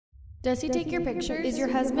Does he take your pictures? Is your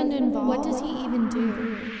husband involved? What does he even do?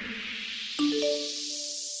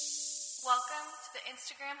 Welcome to the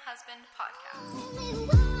Instagram Husband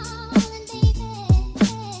Podcast.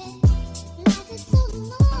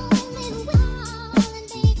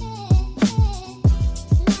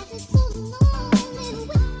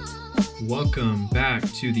 Welcome back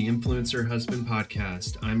to the Influencer Husband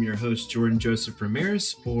Podcast. I'm your host, Jordan Joseph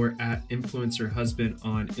Ramirez, or at Influencer Husband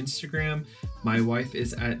on Instagram. My wife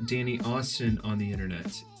is at Danny Austin on the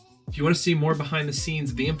internet. If you want to see more behind the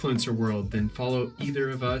scenes of the influencer world, then follow either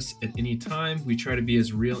of us at any time. We try to be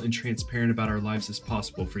as real and transparent about our lives as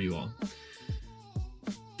possible for you all.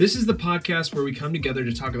 This is the podcast where we come together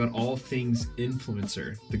to talk about all things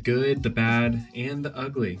influencer, the good, the bad, and the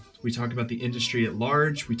ugly. We talk about the industry at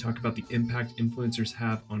large. We talk about the impact influencers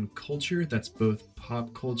have on culture. That's both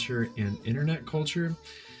pop culture and internet culture.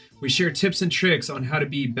 We share tips and tricks on how to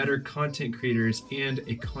be better content creators and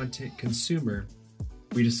a content consumer.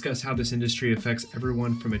 We discuss how this industry affects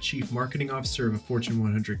everyone from a chief marketing officer of a Fortune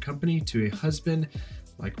 100 company to a husband,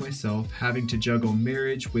 like myself, having to juggle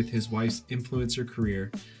marriage with his wife's influencer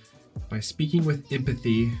career. By speaking with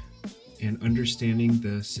empathy and understanding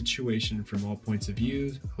the situation from all points of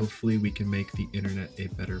view, hopefully we can make the internet a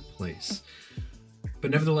better place.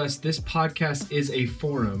 But nevertheless, this podcast is a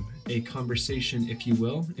forum, a conversation, if you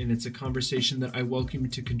will, and it's a conversation that I welcome you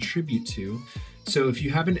to contribute to. So if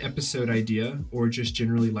you have an episode idea or just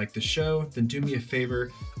generally like the show, then do me a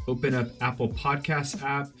favor, open up Apple Podcasts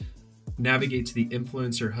app, navigate to the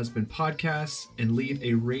Influencer Husband Podcast, and leave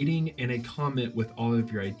a rating and a comment with all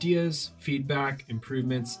of your ideas, feedback,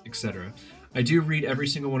 improvements, etc. I do read every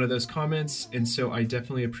single one of those comments, and so I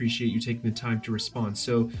definitely appreciate you taking the time to respond.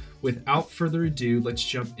 So without further ado, let's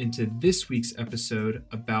jump into this week's episode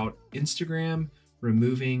about Instagram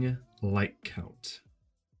removing like count.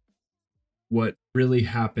 What really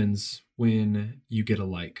happens when you get a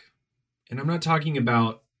like? And I'm not talking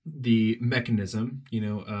about the mechanism,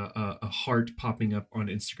 a heart popping up on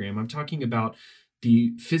Instagram. I'm talking about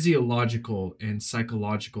the physiological and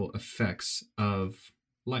psychological effects of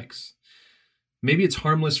likes. Maybe it's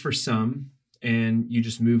harmless for some, and you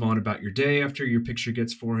just move on about your day after your picture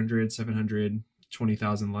gets 400, 700,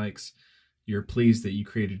 20,000 likes. You're pleased that you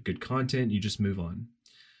created good content. You just move on.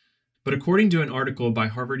 But according to an article by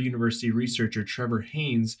Harvard University researcher Trevor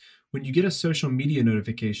Haynes, when you get a social media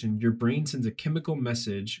notification, your brain sends a chemical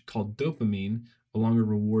message called dopamine along a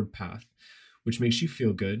reward path, which makes you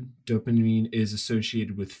feel good. Dopamine is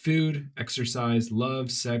associated with food, exercise, love,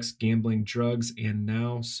 sex, gambling, drugs, and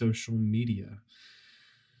now social media.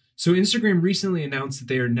 So Instagram recently announced that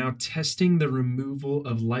they are now testing the removal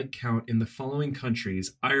of like count in the following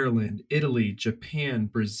countries: Ireland, Italy, Japan,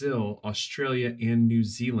 Brazil, Australia, and New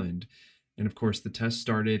Zealand. And of course, the test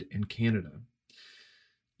started in Canada.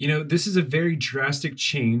 This is a very drastic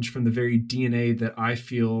change from the very DNA that I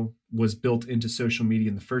feel was built into social media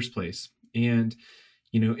in the first place. And,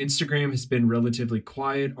 Instagram has been relatively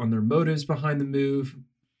quiet on their motives behind the move.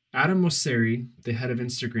 Adam Mosseri, the head of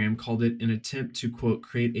Instagram, called it an attempt to, quote,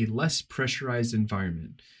 create a less pressurized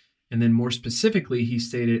environment. And then more specifically, he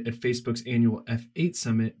stated at Facebook's annual F8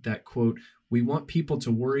 summit that, quote, we want people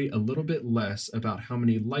to worry a little bit less about how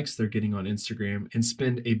many likes they're getting on Instagram and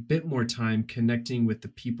spend a bit more time connecting with the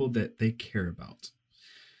people that they care about.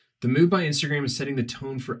 The move by Instagram is setting the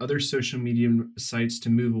tone for other social media sites to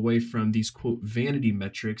move away from these, quote, vanity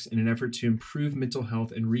metrics in an effort to improve mental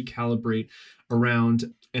health and recalibrate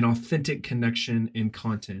around an authentic connection and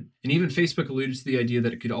content. And even Facebook alluded to the idea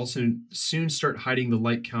that it could also soon start hiding the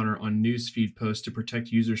like counter on newsfeed posts to protect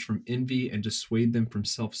users from envy and dissuade them from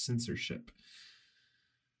self-censorship.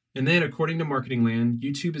 And then, according to Marketing Land,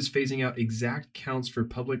 YouTube is phasing out exact counts for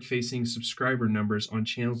public-facing subscriber numbers on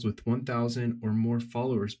channels with 1,000 or more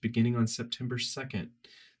followers beginning on September 2nd.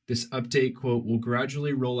 This update, quote, will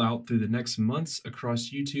gradually roll out through the next months across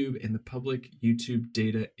YouTube and the public YouTube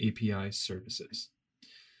data API services.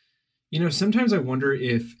 Sometimes I wonder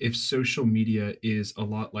if social media is a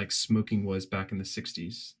lot like smoking was back in the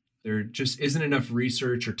 60s. There just isn't enough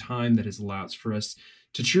research or time that has elapsed for us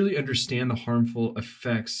to truly understand the harmful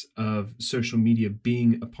effects of social media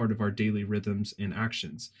being a part of our daily rhythms and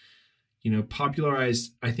actions.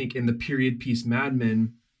 Popularized, I think, in the period piece Mad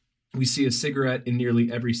Men, we see a cigarette in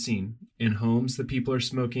nearly every scene. In homes, the people are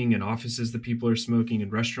smoking. In offices, the people are smoking. In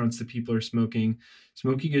restaurants, the people are smoking.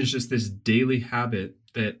 Smoking is just this daily habit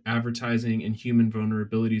that advertising and human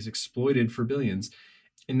vulnerabilities exploited for billions.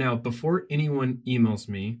 And now, before anyone emails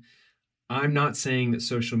me, I'm not saying that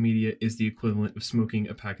social media is the equivalent of smoking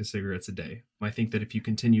a pack of cigarettes a day. I think that if you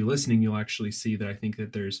continue listening, you'll actually see that I think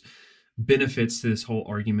that there's benefits to this whole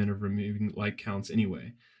argument of removing like counts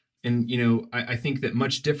anyway. And, I think that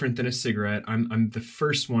much different than a cigarette, I'm the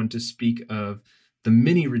first one to speak of the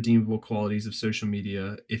many redeemable qualities of social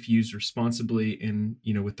media if used responsibly and,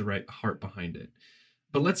 with the right heart behind it.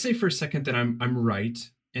 But let's say for a second that I'm right.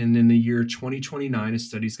 And in the year 2029, a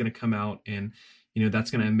study is going to come out and,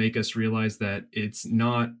 that's going to make us realize that it's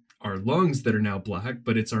not our lungs that are now black,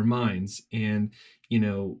 but it's our minds. And,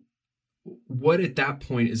 what at that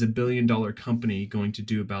point is $1 billion company going to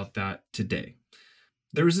do about that today?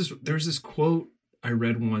 There was this quote I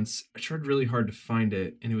read once. I tried really hard to find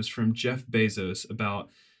it, and it was from Jeff Bezos about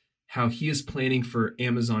how he is planning for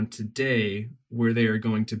Amazon today, where they are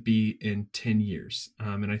going to be in 10 years.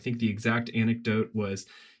 And I think the exact anecdote was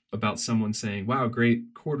about someone saying, wow,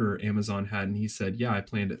 great quarter Amazon had. And he said, yeah, I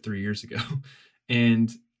planned it 3 years ago.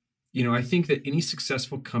 And, I think that any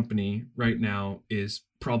successful company right now is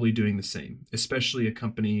probably doing the same, especially a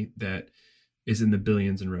company that is in the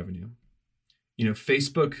billions in revenue.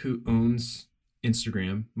 Facebook, who owns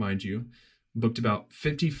Instagram, mind you, booked about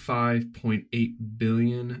 $55.8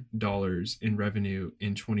 billion in revenue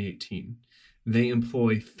in 2018. They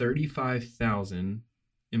employ 35,000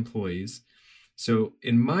 employees. So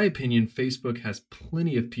in my opinion, Facebook has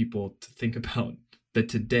plenty of people to think about that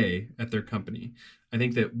today at their company. I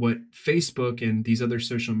think that what Facebook and these other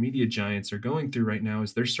social media giants are going through right now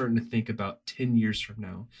is they're starting to think about 10 years from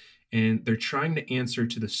now. And they're trying to answer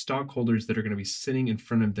to the stockholders that are going to be sitting in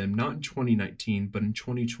front of them, not in 2019, but in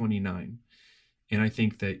 2029. And I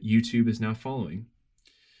think that YouTube is now following.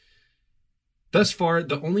 Thus far,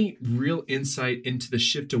 the only real insight into the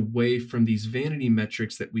shift away from these vanity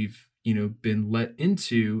metrics that we've, been let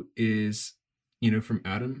into is, from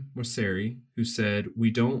Adam Mosseri, who said, we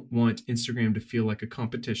don't want Instagram to feel like a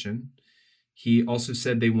competition. He also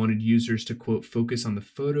said they wanted users to, quote, focus on the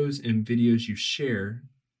photos and videos you share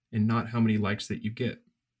and not how many likes that you get.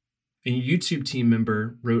 A YouTube team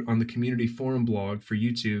member wrote on the community forum blog for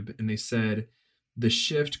YouTube, and they said, the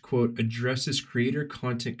shift, quote, addresses creator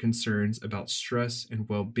content concerns about stress and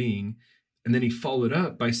well-being. And then he followed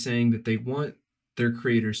up by saying that they want their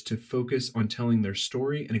creators to focus on telling their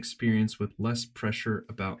story and experience with less pressure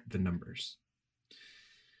about the numbers.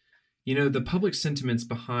 The public sentiments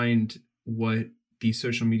behind what these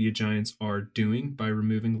social media giants are doing by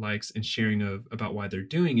removing likes and sharing about why they're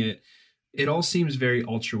doing it, it all seems very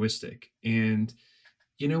altruistic. And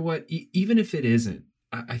you know what? Even if it isn't,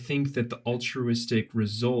 I think that the altruistic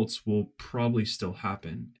results will probably still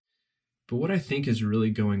happen. But what I think is really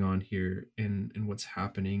going on here and what's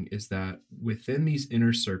happening is that within these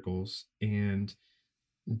inner circles and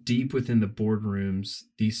deep within the boardrooms,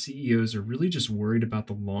 these CEOs are really just worried about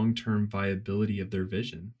the long-term viability of their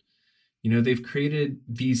vision. They've created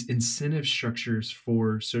these incentive structures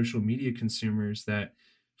for social media consumers that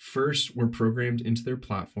first were programmed into their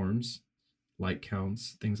platforms, like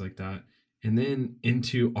counts, things like that, and then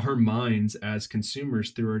into our minds as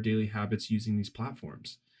consumers through our daily habits using these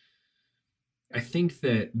platforms. I think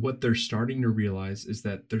that what they're starting to realize is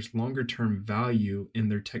that there's longer term value in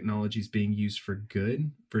their technologies being used for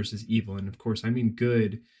good versus evil. And of course, I mean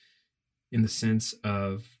good in the sense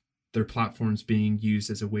of their platforms being used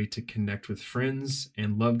as a way to connect with friends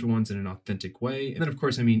and loved ones in an authentic way. And then, of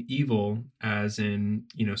course, I mean evil as in,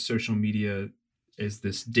 social media is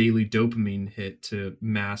this daily dopamine hit to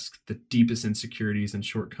mask the deepest insecurities and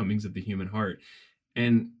shortcomings of the human heart.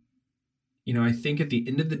 And I think at the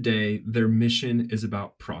end of the day, their mission is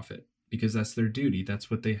about profit because that's their duty.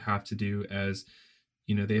 That's what they have to do as,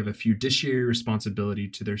 they have a fiduciary responsibility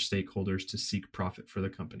to their stakeholders to seek profit for the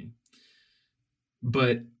company.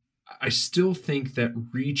 But I still think that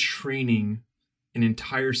retraining an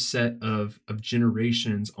entire set of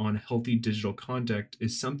generations on healthy digital conduct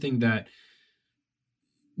is something that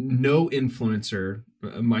no influencer,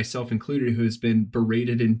 myself included, who has been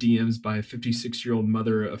berated in DMs by a 56-year-old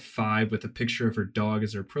mother of 5 with a picture of her dog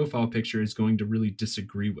as her profile picture is going to really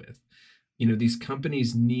disagree with. These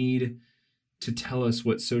companies need to tell us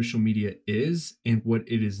what social media is and what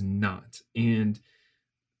it is not. And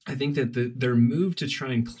I think that their move to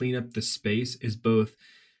try and clean up the space is both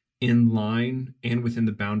in line and within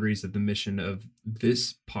the boundaries of the mission of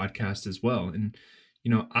this podcast as well. And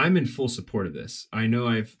I'm in full support of this. I know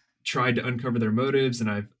I've tried to uncover their motives and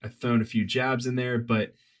I've thrown a few jabs in there,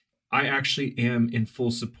 but I actually am in full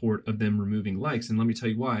support of them removing likes. And let me tell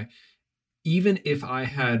you why. Even if I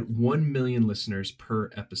had 1 million listeners per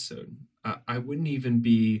episode, I wouldn't even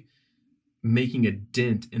be making a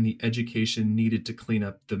dent in the education needed to clean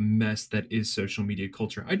up the mess that is social media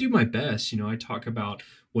culture. I do my best. I talk about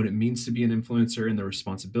what it means to be an influencer and the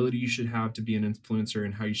responsibility you should have to be an influencer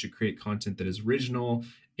and how you should create content that is original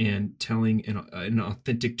and telling and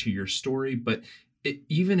authentic to your story. But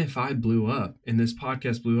even if I blew up and this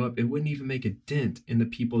podcast blew up, it wouldn't even make a dent in the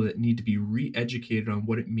people that need to be re-educated on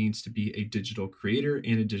what it means to be a digital creator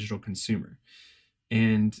and a digital consumer.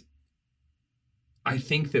 And I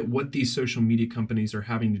think that what these social media companies are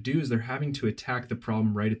having to do is they're having to attack the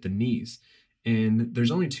problem right at the knees. And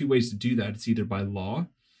there's only two ways to do that. It's either by law,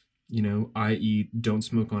 i.e. don't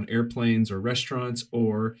smoke on airplanes or restaurants,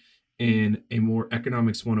 or in a more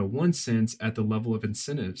economics 101 sense at the level of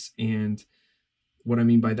incentives. And what I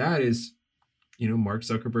mean by that is, Mark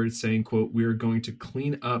Zuckerberg is saying, quote, "We are going to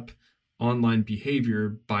clean up online behavior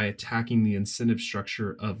by attacking the incentive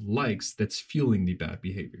structure of likes that's fueling the bad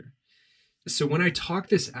behavior." So when I talk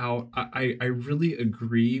this out, I really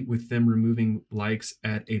agree with them removing likes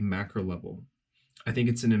at a macro level. I think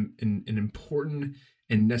it's an important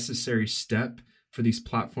and necessary step for these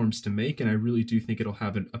platforms to make. And I really do think it'll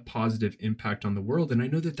have a positive impact on the world. And I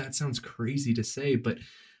know that sounds crazy to say, but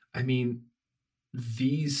I mean,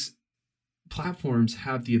 these platforms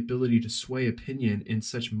have the ability to sway opinion in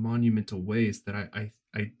such monumental ways that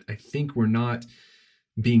I think we're not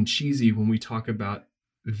being cheesy when we talk about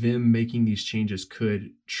them making these changes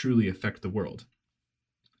could truly affect the world.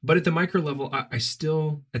 But at the micro level, I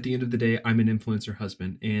still, at the end of the day, I'm an influencer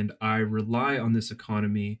husband, and I rely on this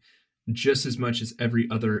economy just as much as every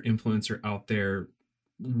other influencer out there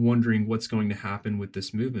wondering what's going to happen with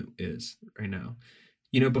this movement is right now.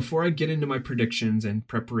 Before I get into my predictions and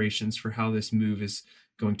preparations for how this move is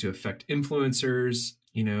going to affect influencers,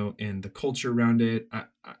 and the culture around it,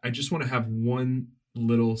 I just want to have one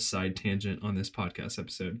little side tangent on this podcast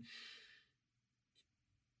episode.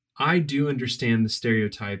 I do understand the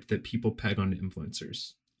stereotype that people peg onto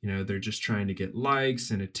influencers. They're just trying to get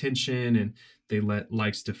likes and attention, and they let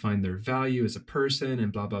likes define their value as a person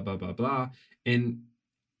and blah, blah, blah, blah, blah. And,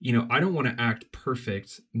 I don't want to act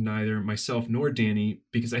perfect, neither myself nor Danny,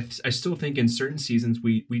 because I still think in certain seasons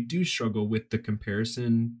we do struggle with the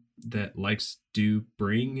comparison that likes do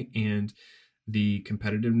bring and the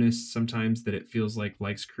competitiveness sometimes that it feels like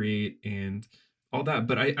likes create and all that.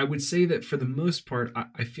 But I would say that for the most part,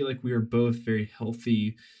 I feel like we are both very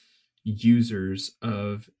healthy users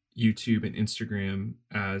of YouTube and Instagram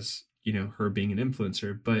as, her being an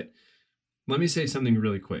influencer. But let me say something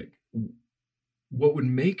really quick. What would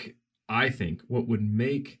make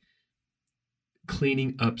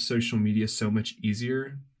cleaning up social media so much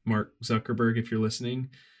easier, Mark Zuckerberg, if you're listening,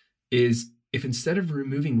 is if instead of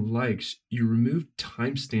removing likes, you remove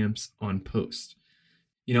timestamps on posts.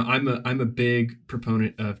 I'm a big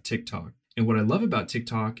proponent of TikTok. And what I love about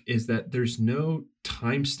TikTok is that there's no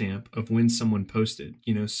timestamp of when someone posted.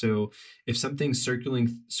 So if something's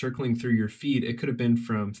circling through your feed, it could have been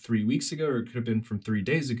from 3 weeks ago, or it could have been from 3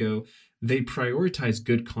 days ago. They prioritize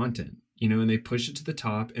good content, and they push it to the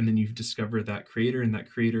top, and then you discover that creator, and that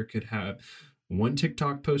creator could have one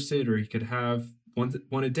TikTok posted, or he could have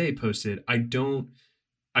one a day posted.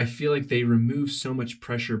 I feel like they remove so much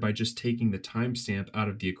pressure by just taking the timestamp out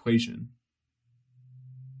of the equation.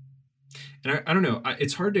 And I don't know,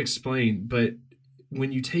 it's hard to explain, but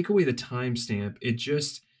when you take away the timestamp, it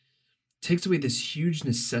just takes away this huge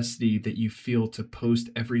necessity that you feel to post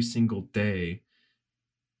every single day.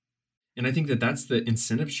 And I think that's the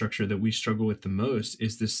incentive structure that we struggle with the most,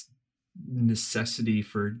 is this necessity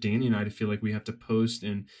for Danny and I to feel like we have to post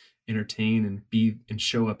and entertain and be and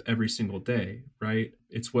show up every single day, right?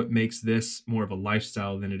 It's what makes this more of a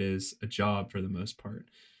lifestyle than it is a job for the most part.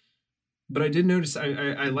 But I did notice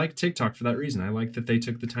I like TikTok for that reason. I like that they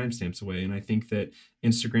took the timestamps away, and I think that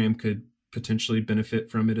Instagram could potentially benefit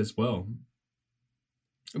from it as well.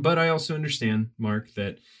 But I also understand, Mark,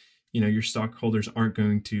 that your stockholders aren't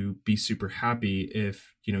going to be super happy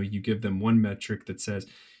if you give them one metric that says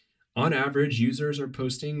on average users are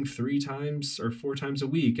posting 3 times or 4 times a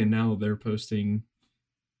week, and now they're posting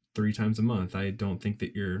 3 times a month. I don't think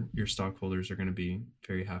that your stockholders are going to be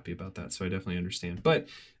very happy about that. So I definitely understand. But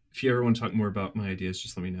if you ever want to talk more about my ideas,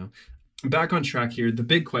 just let me know. Back on track here. The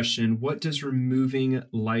big question: what does removing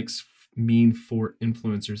likes mean for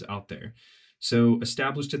influencers out there? So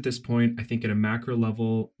established at this point, I think at a macro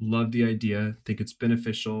level, love the idea, think it's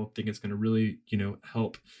beneficial, think it's going to really,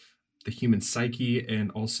 help the human psyche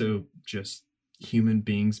and also just human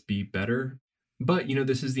beings be better. But,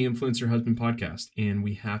 this is the Influencer Husband podcast, and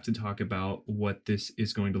we have to talk about what this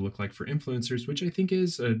is going to look like for influencers, which I think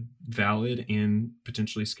is a valid and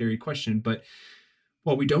potentially scary question. But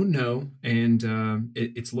while we don't know, and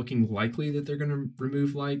it's looking likely that they're going to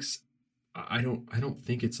remove likes, I don't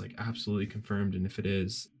think it's like absolutely confirmed. And if it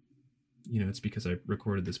is, it's because I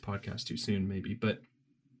recorded this podcast too soon, maybe. But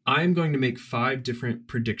I'm going to make 5 different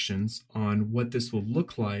predictions on what this will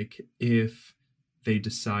look like if they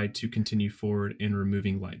decide to continue forward in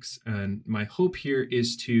removing likes. And my hope here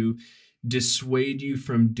is to dissuade you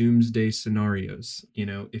from doomsday scenarios.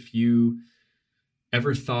 If you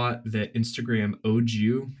ever thought that Instagram owed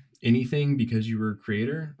you anything because you were a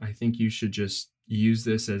creator, I think you should just use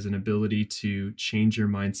this as an ability to change your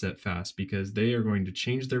mindset fast, because they are going to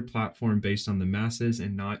change their platform based on the masses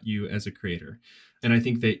and not you as a creator. And I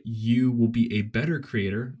think that you will be a better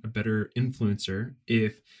creator, a better influencer,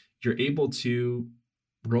 if you're able to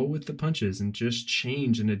roll with the punches and just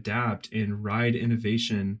change and adapt and ride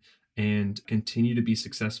innovation and continue to be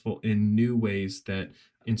successful in new ways that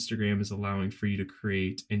Instagram is allowing for you to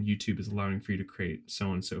create and YouTube is allowing for you to create, so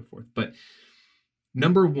on and so forth. But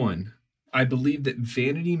number one, I believe that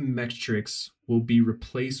vanity metrics will be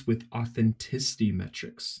replaced with authenticity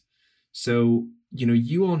metrics. So,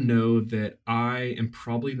 you all know that I am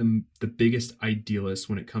probably the biggest idealist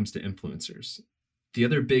when it comes to influencers. The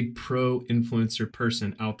other big pro influencer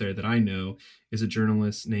person out there that I know is a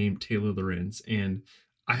journalist named Taylor Lorenz. And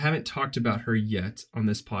I haven't talked about her yet on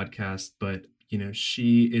this podcast, but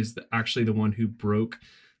she is actually the one who broke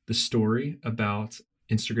the story about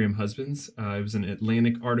Instagram husbands. It was an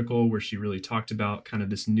Atlantic article where she really talked about kind of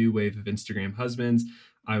this new wave of Instagram husbands.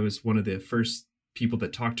 I was one of the first people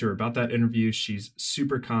that talked to her about that interview. She's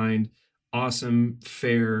super kind, awesome,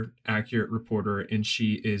 fair, accurate reporter, and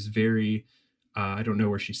she is very I don't know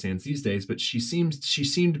where she stands these days, but she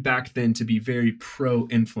seemed back then to be very pro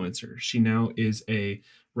influencer. She now is a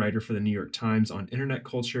writer for the New York Times on internet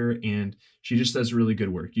culture, and she just does really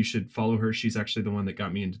good work. You should follow her. She's actually the one that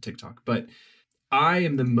got me into TikTok. But I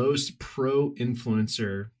am the most pro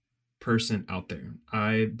influencer person out there.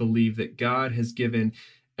 I believe that God has given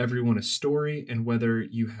everyone a story, and whether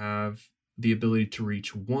you have the ability to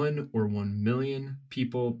reach 1 or 1 million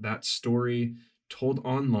people, that story told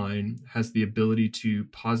online has the ability to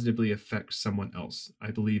positively affect someone else.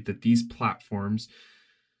 I believe that these platforms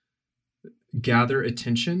gather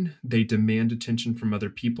attention, they demand attention from other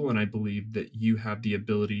people, and I believe that you have the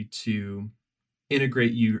ability to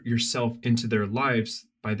integrate yourself into their lives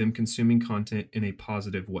by them consuming content in a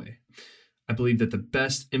positive way. I believe that the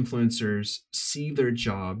best influencers see their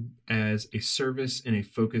job as a service and a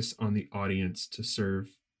focus on the audience to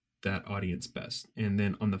serve that audience best. And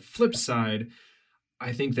then on the flip side,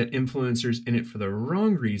 I think that influencers in it for the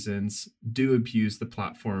wrong reasons do abuse the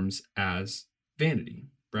platforms as vanity,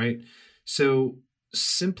 right? So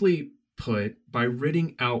simply put, by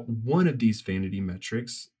ridding out one of these vanity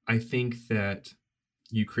metrics, I think that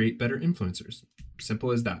you create better influencers.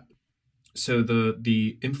 Simple as that. So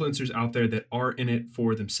the influencers out there that are in it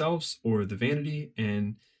for themselves or the vanity,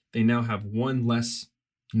 and they now have one less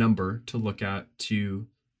number to look at to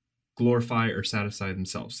glorify or satisfy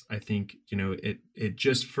themselves. I think, it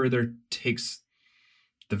just further takes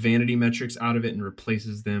the vanity metrics out of it and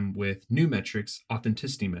replaces them with new metrics,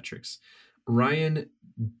 authenticity metrics. Ryan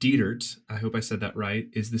Dietert, I hope I said that right,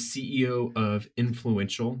 is the CEO of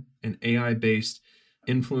Influential, an AI-based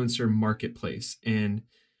influencer marketplace. And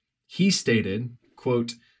he stated,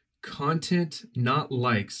 quote, "Content, not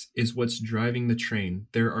likes, is what's driving the train.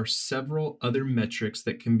 There are several other metrics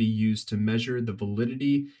that can be used to measure the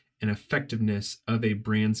validity and effectiveness of a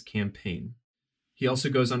brand's campaign." He also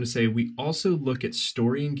goes on to say, "We also look at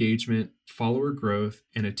story engagement, follower growth,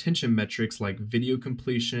 and attention metrics like video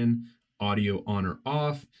completion, audio on or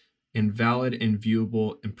off, and valid and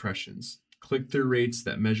viewable impressions. Click-through rates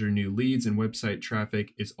that measure new leads and website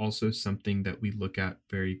traffic is also something that we look at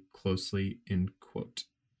very closely," end quote.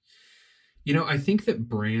 I think that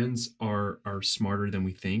brands are smarter than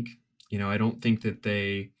we think. I don't think that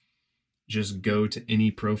they just go to any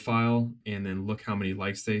profile and then look how many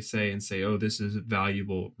likes they say and say, oh, this is a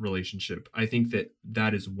valuable relationship. I think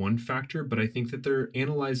that is one factor, but I think that they're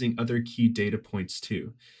analyzing other key data points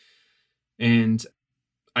too. And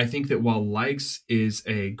I think that while likes is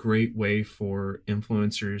a great way for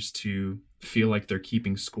influencers to feel like they're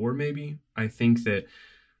keeping score, maybe, I think that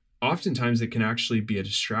oftentimes it can actually be a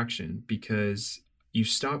distraction, because you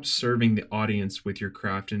stop serving the audience with your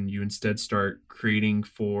craft and you instead start creating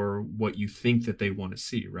for what you think that they want to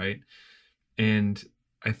see, right? And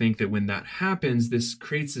I think that when that happens, this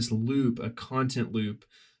creates this loop, a content loop,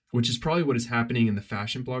 which is probably what is happening in the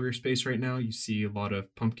fashion blogger space right now. You see a lot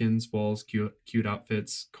of pumpkins, walls, cute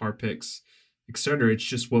outfits, car pics, etc. It's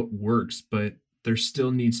just what works, but there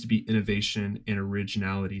still needs to be innovation and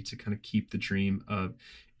originality to kind of keep the dream of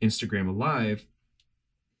Instagram alive.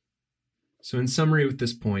 So in summary with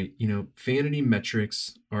this point, vanity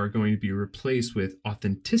metrics are going to be replaced with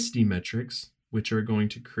authenticity metrics, which are going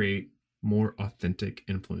to create more authentic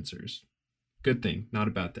influencers. Good thing, not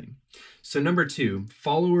a bad thing. So number 2,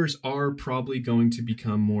 followers are probably going to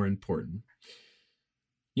become more important.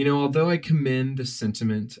 Although I commend the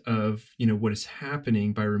sentiment of, what is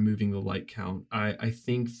happening by removing the like count, I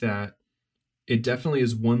think that it definitely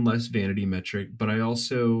is one less vanity metric, but I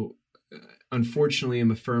also, unfortunately,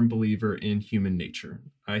 am a firm believer in human nature.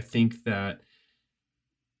 I think that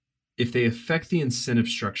if they affect the incentive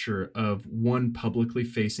structure of one publicly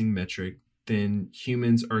facing metric, then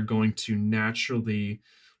humans are going to naturally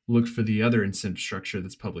look for the other incentive structure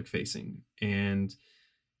that's public facing. And,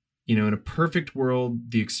 in a perfect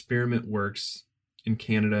world, the experiment works in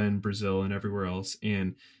Canada and Brazil and everywhere else.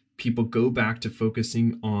 And people go back to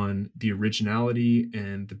focusing on the originality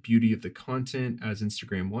and the beauty of the content as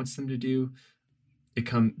Instagram wants them to do.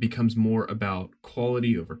 It becomes more about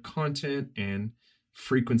quality over content and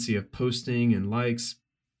frequency of posting and likes.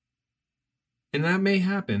 And that may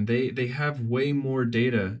happen. They have way more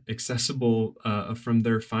data accessible from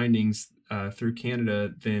their findings through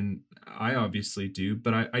Canada than I obviously do,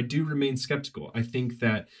 but I do remain skeptical. I think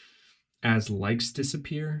that as likes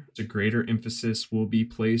disappear, a greater emphasis will be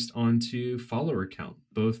placed onto follower count,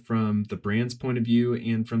 both from the brand's point of view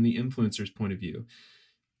and from the influencer's point of view.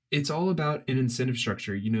 It's all about an incentive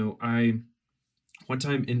structure. I one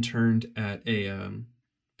time interned at a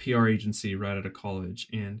PR agency right out of college.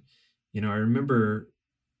 And, I remember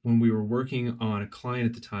when we were working on a client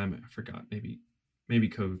at the time, I forgot, maybe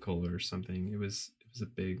Coca-Cola or something. It was a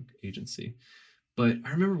big agency. But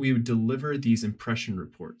I remember we would deliver these impression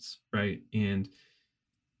reports, right? And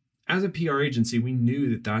as a PR agency, we knew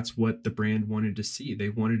that that's what the brand wanted to see. They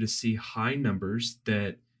wanted to see high numbers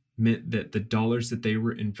that meant that the dollars that they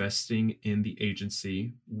were investing in the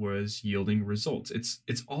agency was yielding results.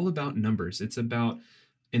 It's all about numbers. It's about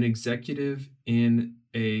an executive in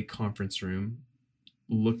a conference room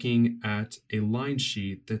looking at a line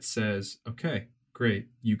sheet that says, okay, great,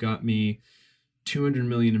 you got me 200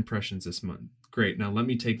 million impressions this month. Great, now let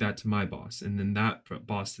me take that to my boss, and then that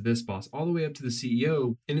boss to this boss, all the way up to the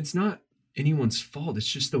CEO. And it's not anyone's fault. It's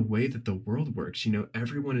just the way that the world works.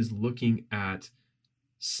 Everyone is looking at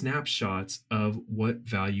snapshots of what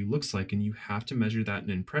value looks like, and you have to measure that in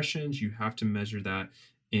impressions. You have to measure that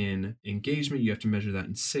in engagement. You have to measure that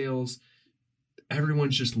in sales.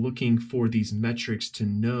 Everyone's just looking for these metrics to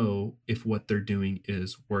know if what they're doing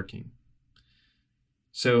is working.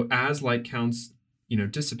 So as like counts,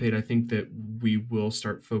 dissipate, I think that we will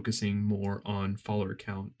start focusing more on follower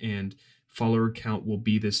count, and follower count will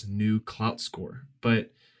be this new clout score.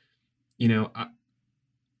 But,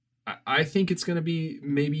 I think it's going to be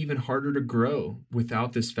maybe even harder to grow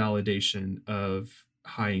without this validation of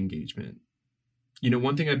high engagement.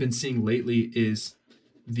 One thing I've been seeing lately is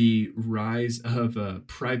the rise of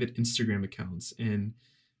private Instagram accounts. And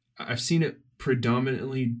I've seen it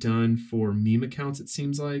predominantly done for meme accounts, it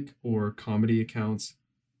seems like, or comedy accounts.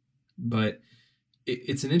 But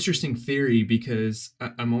it's an interesting theory because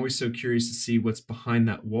I'm always so curious to see what's behind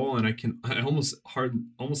that wall. And I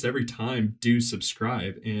almost every time do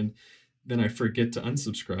subscribe, and then I forget to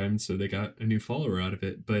unsubscribe. And so they got a new follower out of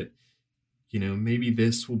it. But maybe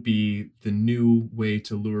this will be the new way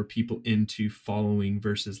to lure people into following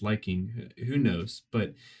versus liking. Who knows?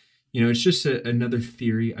 But, it's just another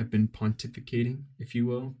theory I've been pontificating, if you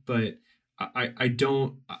will. But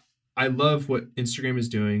I love what Instagram is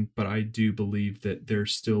doing, but I do believe that there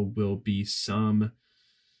still will be some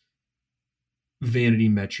vanity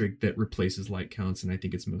metric that replaces like counts. And I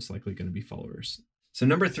think it's most likely going to be followers. So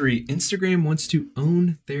number 3, Instagram wants to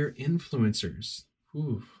own their influencers.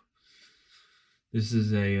 Ooh. This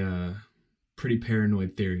is a pretty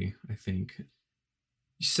paranoid theory, I think.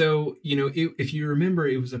 So, if you remember,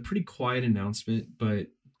 it was a pretty quiet announcement, but a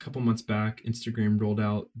couple months back, Instagram rolled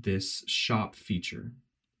out this shop feature,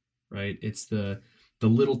 right? It's the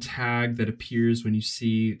little tag that appears when you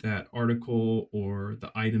see that article or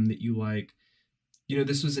the item that you like.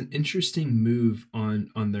 This was an interesting move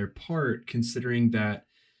on their part, considering that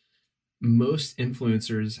most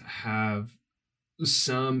influencers have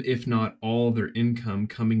some, if not all, their income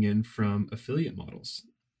coming in from affiliate models.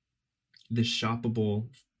 This shoppable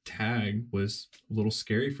tag was a little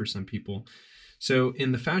scary for some people. So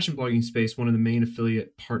in the fashion blogging space, one of the main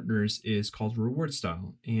affiliate partners is called Reward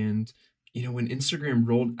Style. And, when Instagram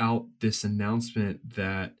rolled out this announcement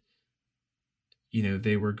that,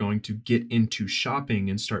 they were going to get into shopping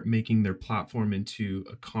and start making their platform into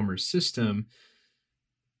a commerce system,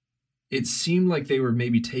 it seemed like they were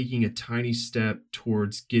maybe taking a tiny step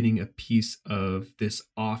towards getting a piece of this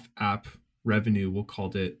off-app revenue, we'll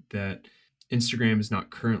call it, that Instagram is not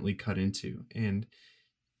currently cut into. And,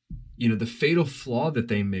 the fatal flaw that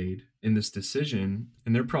they made in this decision,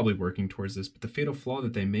 and they're probably working towards this, but the fatal flaw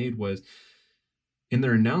that they made was in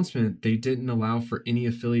their announcement, they didn't allow for any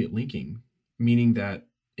affiliate linking, meaning that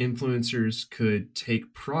influencers could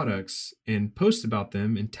take products and post about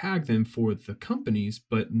them and tag them for the companies,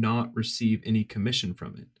 but not receive any commission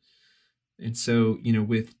from it. And so,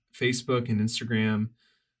 with Facebook and Instagram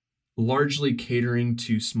largely catering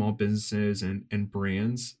to small businesses and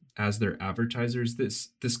brands as their advertisers,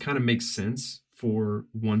 this kind of makes sense for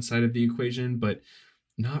one side of the equation, but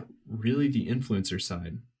not really the influencer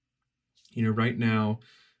side. Right now,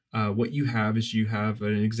 what you have is you have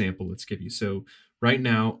an example. Let's give you. So right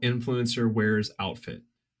now, influencer wears outfit.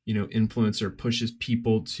 Influencer pushes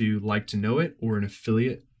people to like to know it or an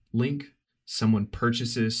affiliate link. Someone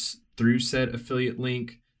purchases through said affiliate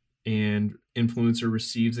link, and influencer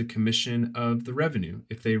receives a commission of the revenue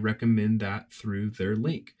if they recommend that through their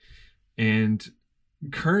link. And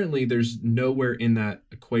currently, there's nowhere in that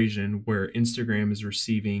equation where Instagram is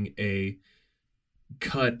receiving a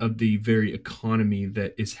cut of the very economy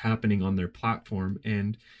that is happening on their platform.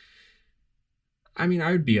 And I mean,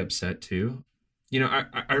 I would be upset too.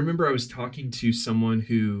 I remember I was talking to someone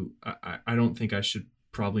who I don't think I should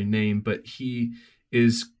probably name, but he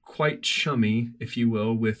is quite chummy, if you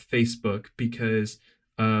will, with Facebook because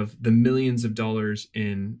of the millions of dollars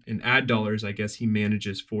in ad dollars, I guess, he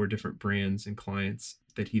manages for different brands and clients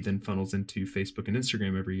that he then funnels into Facebook and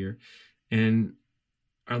Instagram every year. And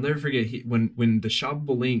I'll never forget, when the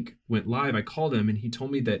shoppable link went live, I called him and he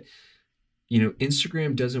told me that,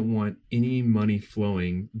 Instagram doesn't want any money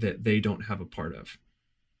flowing that they don't have a part of.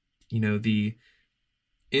 The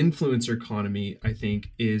influencer economy, I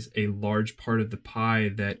think, is a large part of the pie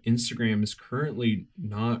that Instagram is currently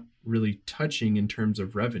not really touching in terms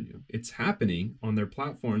of revenue. It's happening on their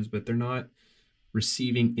platforms, but they're not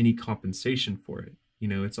receiving any compensation for it.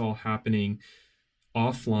 It's all happening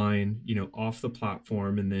offline, off the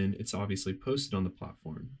platform, and then it's obviously posted on the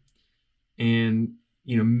platform. And,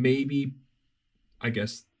 maybe, I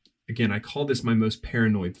guess, again, I call this my most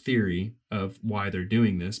paranoid theory of why they're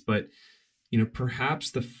doing this, but,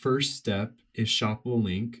 perhaps the first step is shoppable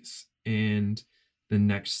links, and the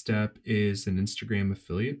next step is an Instagram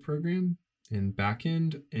affiliate program and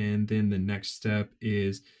backend, and then the next step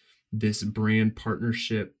is this brand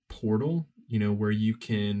partnership portal, where you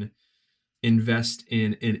can invest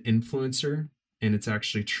in an influencer and it's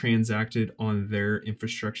actually transacted on their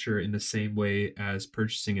infrastructure in the same way as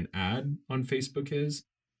purchasing an ad on Facebook is.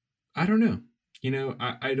 I don't know.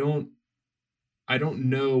 I don't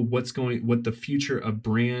know what the future of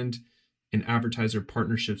brand and advertiser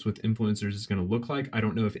partnerships with influencers is going to look like. I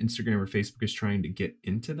don't know if Instagram or Facebook is trying to get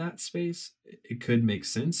into that space. It could make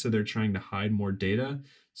sense. So they're trying to hide more data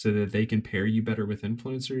so that they can pair you better with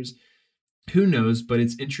influencers. Who knows? But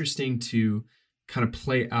it's interesting to kind of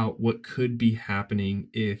play out what could be happening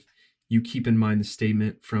if you keep in mind the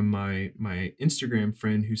statement from my Instagram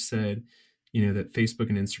friend who said, that Facebook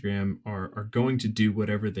and Instagram are going to do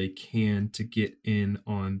whatever they can to get in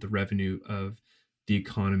on the revenue of the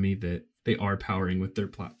economy that they are powering with their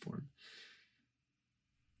platform.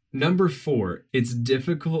 Number 4, it's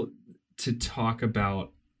difficult to talk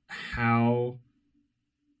about how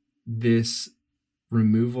this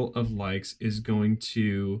removal of likes is going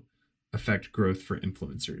to affect growth for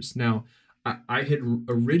influencers. Now, I had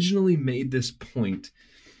originally made this point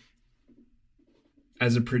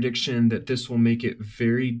as a prediction that this will make it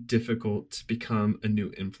very difficult to become a new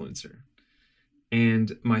influencer.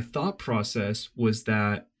 And my thought process was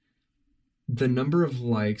that the number of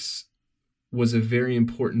likes was a very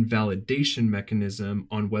important validation mechanism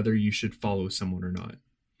on whether you should follow someone or not.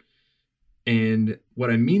 And what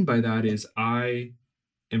I mean by that is I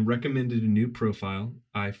am recommended a new profile.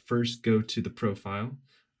 I first go to the profile.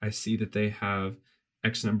 I see that they have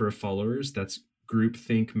X number of followers. That's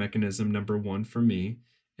groupthink mechanism number 1 for me.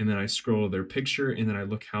 And then I scroll their picture and then I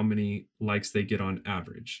look how many likes they get on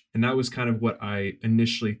average. And that was kind of what I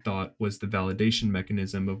initially thought was the validation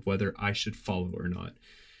mechanism of whether I should follow or not.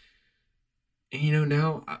 And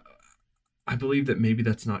now I believe that maybe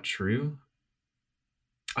that's not true.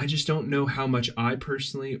 I just don't know how much I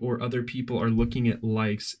personally or other people are looking at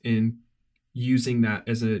likes and using that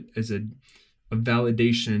as a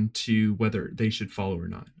validation to whether they should follow or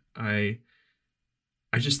not.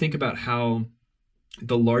 I just think about how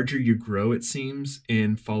the larger you grow, it seems,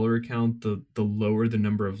 in follower count, the lower the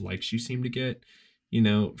number of likes you seem to get.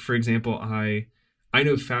 For example, I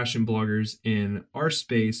know fashion bloggers in our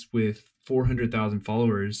space with 400,000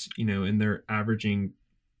 followers, and they're averaging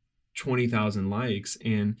 20,000 likes.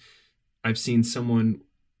 And I've seen someone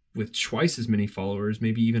with twice as many followers,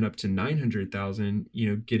 maybe even up to 900,000,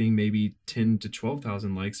 getting maybe 10 to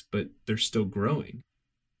 12,000 likes, but they're still growing.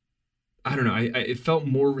 I don't know. It felt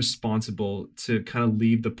more responsible to kind of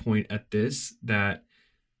leave the point at this, that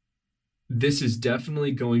this is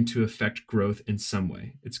definitely going to affect growth in some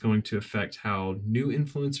way. It's going to affect how new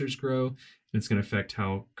influencers grow, and it's going to affect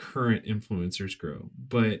how current influencers grow.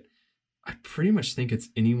 But I pretty much think it's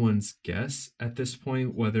anyone's guess at this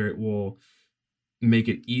point, whether it will make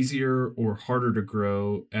it easier or harder to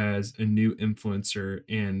grow as a new influencer,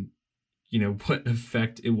 and what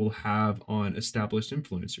effect it will have on established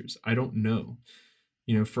influencers. I don't know.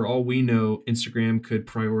 For all we know, Instagram could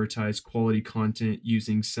prioritize quality content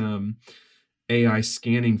using some AI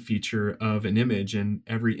scanning feature of an image, and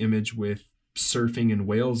every image with surfing and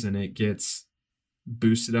whales in it gets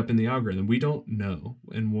boosted up in the algorithm. We don't know,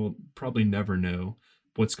 and we'll probably never know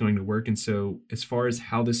what's going to work. And so as far as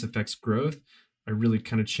how this affects growth, I really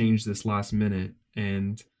kind of changed this last minute,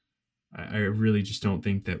 and I really just don't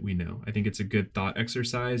think that we know. I think it's a good thought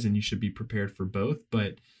exercise, and you should be prepared for both,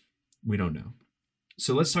 but we don't know.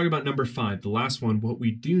 So let's talk about number 5, the last one, what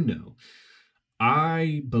we do know.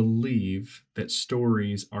 I believe that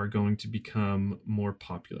stories are going to become more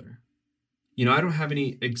popular. I don't have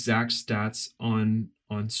any exact stats on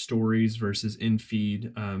stories versus in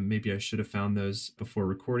feed. Maybe I should have found those before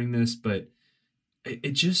recording this, but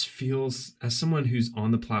it just feels, as someone who's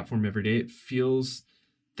on the platform every day, it feels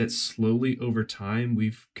that slowly over time,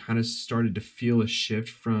 we've kind of started to feel a shift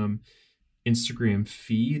from Instagram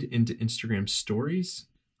feed into Instagram stories.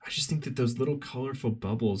 I just think that those little colorful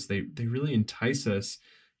bubbles, they really entice us,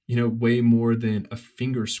 way more than a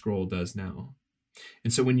finger scroll does now.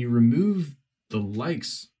 And so when you remove the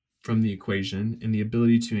likes from the equation and the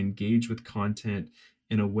ability to engage with content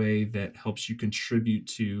in a way that helps you contribute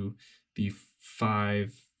to the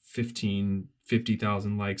 5, 15,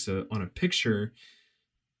 50,000 likes on a picture,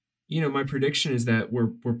 my prediction is that we're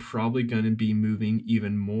probably going to be moving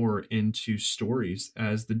even more into stories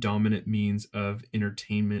as the dominant means of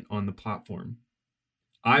entertainment on the platform.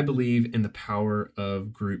 I believe in the power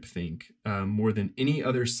of groupthink more than any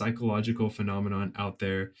other psychological phenomenon out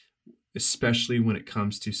there, especially when it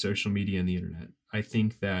comes to social media and the internet. I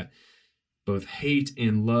think that both hate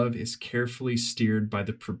and love is carefully steered by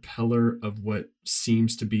the propeller of what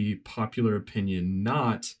seems to be popular opinion,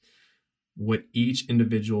 not what each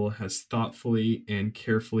individual has thoughtfully and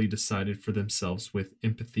carefully decided for themselves with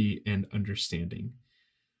empathy and understanding.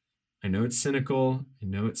 I know it's cynical, I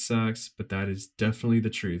know it sucks, but that is definitely the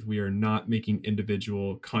truth. We are not making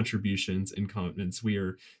individual contributions and comments. We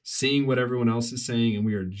are seeing what everyone else is saying, and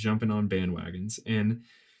we are jumping on bandwagons. And,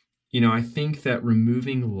 I think that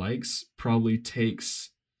removing likes probably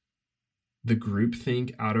takes the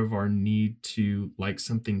groupthink out of our need to like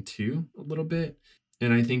something too a little bit.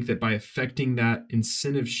 And I think that by affecting that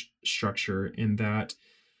incentive structure and that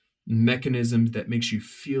mechanism that makes you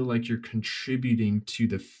feel like you're contributing to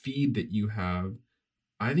the feed that you have,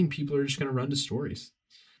 I think people are just going to run to stories.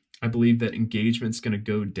 I believe that engagement's going to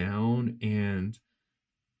go down, and,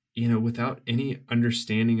 without any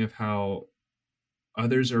understanding of how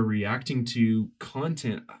others are reacting to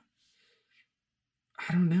content,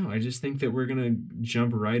 I don't know. I just think that we're going to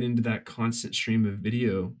jump right into that constant stream of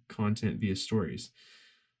video content via stories.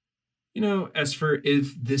 As for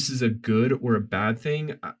if this is a good or a bad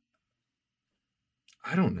thing,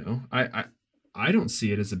 I don't know. I don't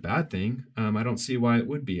see it as a bad thing. I don't see why it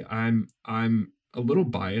would be. I'm a little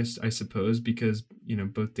biased, I suppose, because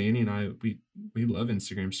both Danny and I we love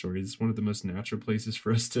Instagram stories. It's one of the most natural places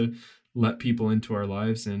for us to let people into our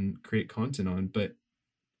lives and create content on. But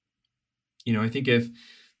I think if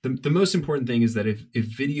the most important thing is that if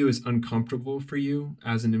video is uncomfortable for you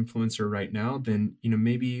as an influencer right now, then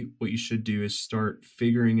maybe what you should do is start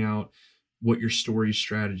figuring out what your story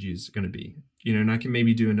strategy is going to be. And I can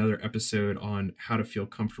maybe do another episode on how to feel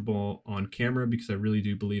comfortable on camera, because I really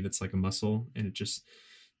do believe it's like a muscle, and it just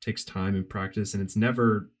takes time and practice, and it's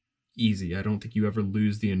never easy. I don't think you ever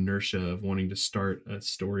lose the inertia of wanting to start a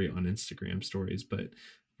story on Instagram stories, but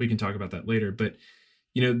we can talk about that later. But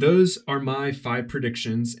those are my 5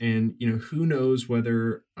 predictions, and who knows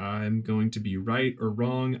whether I'm going to be right or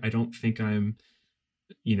wrong. I don't think I'm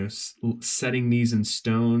setting these in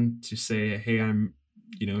stone to say, hey, I'm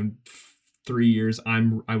in 3 years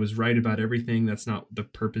I was right about everything. That's not the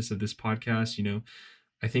purpose of this podcast.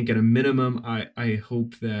 I think at a minimum, I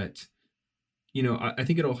hope that I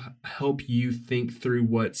think it'll help you think through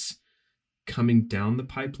what's coming down the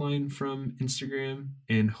pipeline from Instagram,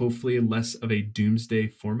 and hopefully less of a doomsday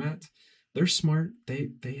format. They're smart.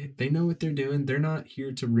 They know what they're doing. They're not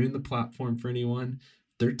here to ruin the platform for anyone.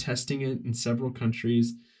 They're testing it in several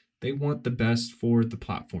countries. They want the best for the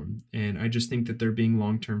platform. And I just think that they're being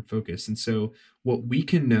long-term focused. And so what we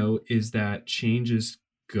can know is that change is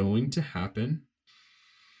going to happen.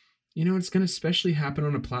 It's going to especially happen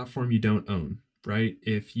on a platform you don't own, right?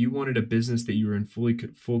 If you wanted a business that you were in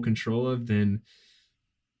full control of, then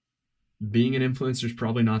being an influencer is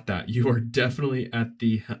probably not that. You are definitely at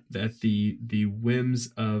the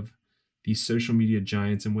whims of these social media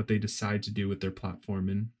giants and what they decide to do with their platform.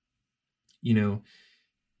 And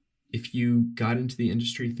if you got into the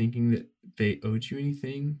industry thinking that they owed you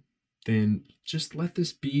anything, then just let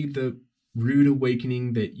this be the rude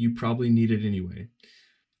awakening that you probably needed anyway.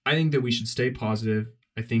 I think that we should stay positive.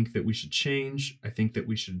 I think that we should change. I think that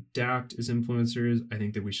we should adapt as influencers. I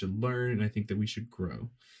think that we should learn, and I think that we should grow.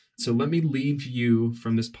 So let me leave you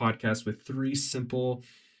from this podcast with 3 simple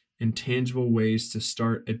and tangible ways to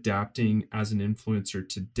start adapting as an influencer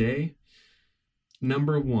today.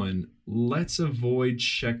 Number 1, let's avoid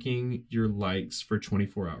checking your likes for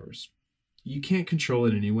 24 hours. You can't control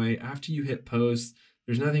it anyway. After you hit post,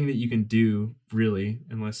 there's nothing that you can do really,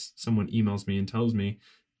 unless someone emails me and tells me,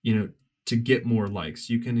 to get more likes.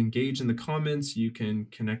 You can engage in the comments, you can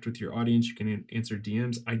connect with your audience, you can answer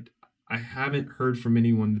DMs. I haven't heard from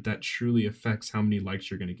anyone that truly affects how many likes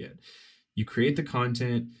you're going to get. You create the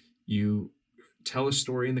content, you tell a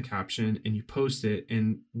story in the caption, and you post it,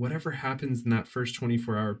 and whatever happens in that first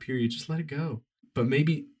 24-hour period, just let it go. But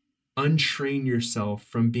maybe untrain yourself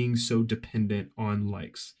from being so dependent on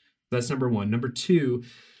likes. That's number 1. Number 2,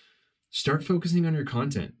 start focusing on your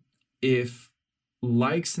content. If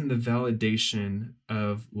likes and the validation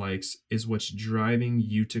of likes is what's driving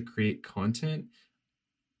you to create content,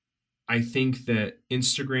 I think that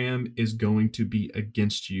Instagram is going to be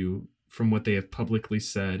against you from what they have publicly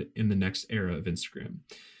said in the next era of Instagram.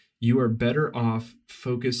 You are better off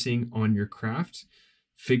focusing on your craft,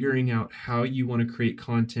 figuring out how you want to create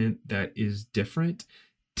content that is different,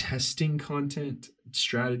 testing content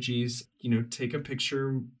strategies, take a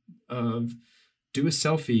picture do a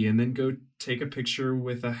selfie and then go take a picture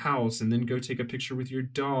with a house and then go take a picture with your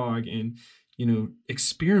dog and,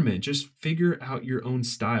 experiment. Just figure out your own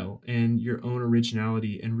style and your own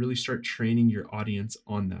originality and really start training your audience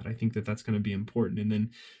on that. I think that that's going to be important. And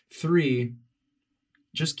then 3,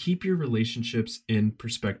 just keep your relationships in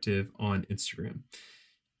perspective on Instagram.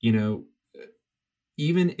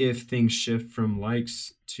 Even if things shift from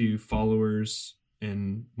likes to followers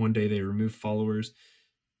and one day they remove followers,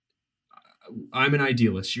 I'm an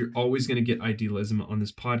idealist. You're always going to get idealism on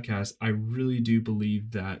this podcast. I really do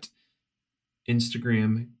believe that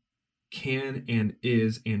Instagram can and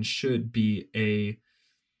is and should be a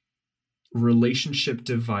relationship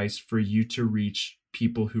device for you to reach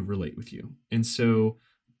people who relate with you. And so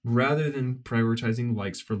rather than prioritizing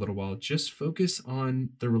likes for a little while, just focus on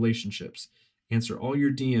the relationships. Answer all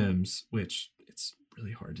your DMs, which it's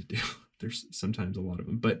really hard to do. There's sometimes a lot of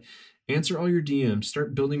them, but answer all your DMs,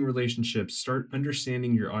 start building relationships, start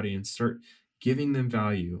understanding your audience, start giving them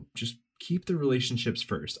value. Just keep the relationships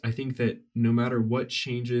first. I think that no matter what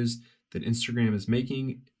changes that Instagram is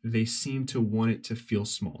making, they seem to want it to feel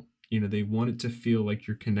small. They want it to feel like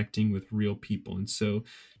you're connecting with real people. And so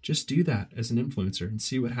just do that as an influencer and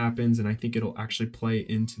see what happens. And I think it'll actually play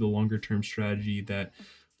into the longer term strategy that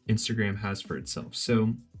Instagram has for itself.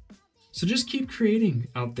 So just keep creating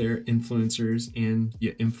out there, influencers and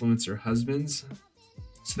influencer husbands.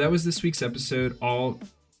 So that was this week's episode. I'll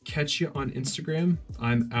catch you on Instagram.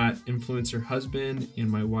 I'm at Influencer Husband and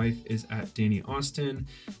my wife is at Danny Austin.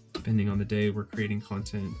 Depending on the day, we're creating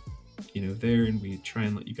content, there, and we try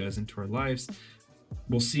and let you guys into our lives.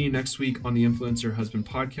 We'll see you next week on the Influencer Husband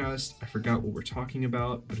podcast. I forgot what we're talking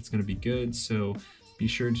about, but it's going to be good. So be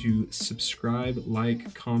sure to subscribe,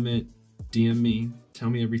 like, comment, DM me, tell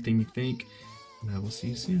me everything you think, and I will see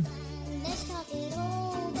you soon.